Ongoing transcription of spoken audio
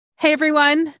Hey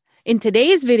everyone! In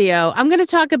today's video, I'm going to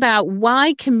talk about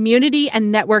why community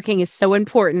and networking is so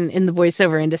important in the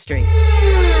voiceover industry.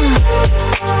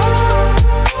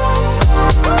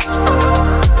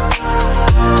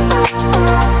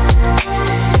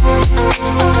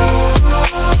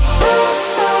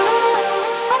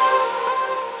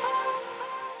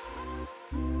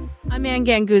 I'm Anne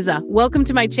Ganguzza. Welcome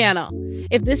to my channel.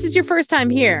 If this is your first time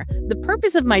here, the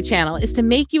purpose of my channel is to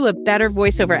make you a better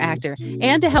voiceover actor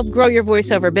and to help grow your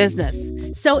voiceover business.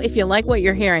 So if you like what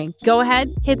you're hearing, go ahead,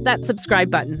 hit that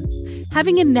subscribe button.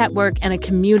 Having a network and a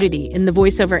community in the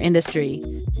voiceover industry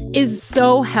is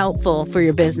so helpful for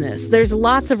your business. There's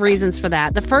lots of reasons for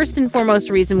that. The first and foremost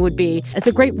reason would be it's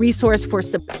a great resource for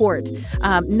support,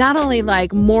 not only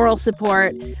like moral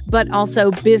support, but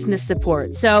also business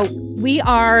support. So we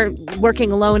are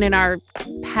working alone in our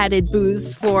padded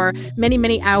booths for many,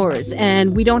 many hours,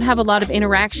 and we don't have a lot of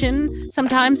interaction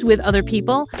sometimes with other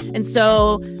people. And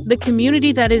so the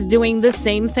community that is doing the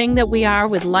same thing that we are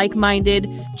with like-minded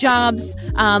jobs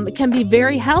can be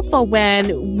very helpful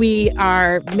when we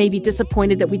are maybe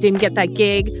disappointed that we didn't get that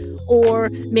gig, or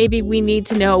maybe we need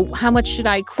to know how much should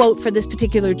I quote for this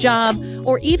particular job,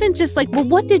 or even just like, well,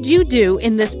 what did you do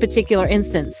in this particular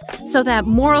instance? So that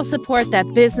moral support,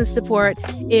 that business support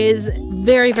is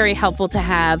very, very helpful to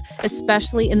have,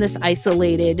 especially in this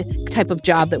isolated type of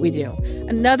job that we do.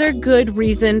 Another good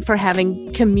reason for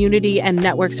having community and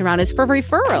networks around is for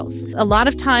referrals. A lot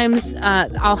of times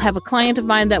I'll have a client of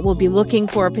mine that will be looking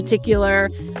for a particular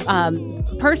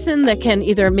person that can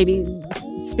either maybe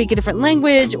speak a different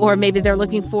language, or maybe they're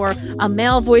looking for a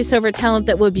male voiceover talent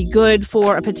that would be good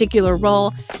for a particular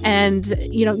role. And,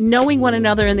 you know, knowing one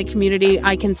another in the community,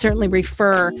 I can certainly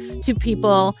refer to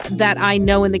people that I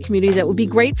know in the community that would be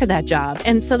great for that job.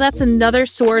 And so that's another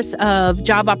source of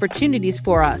job opportunities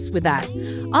for us with that.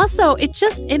 Also,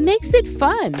 it makes it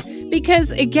fun.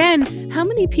 Because again, how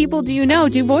many people do you know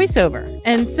do voiceover?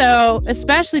 And so,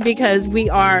 especially because we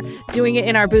are doing it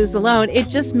in our booths alone, it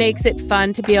just makes it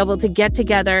fun to be able to get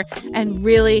together and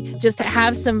really just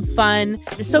have some fun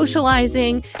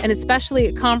socializing, and especially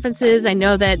at conferences. I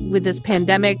know that with this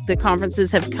pandemic, the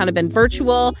conferences have kind of been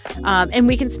virtual, and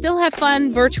we can still have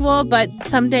fun virtual, but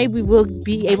someday we will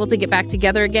be able to get back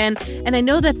together again. And I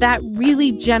know that that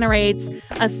really generates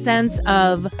a sense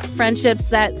of friendships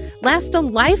that last a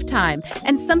lifetime.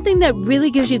 And something that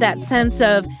really gives you that sense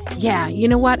of, yeah, you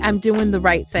know what, I'm doing the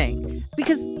right thing.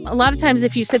 Because a lot of times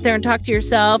if you sit there and talk to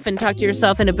yourself in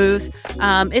a booth,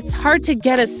 it's hard to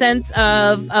get a sense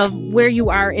of where you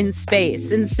are in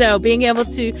space. And so being able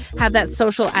to have that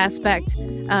social aspect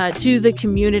to the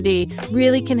community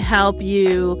really can help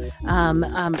you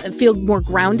feel more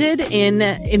grounded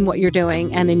in what you're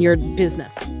doing and in your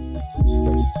business.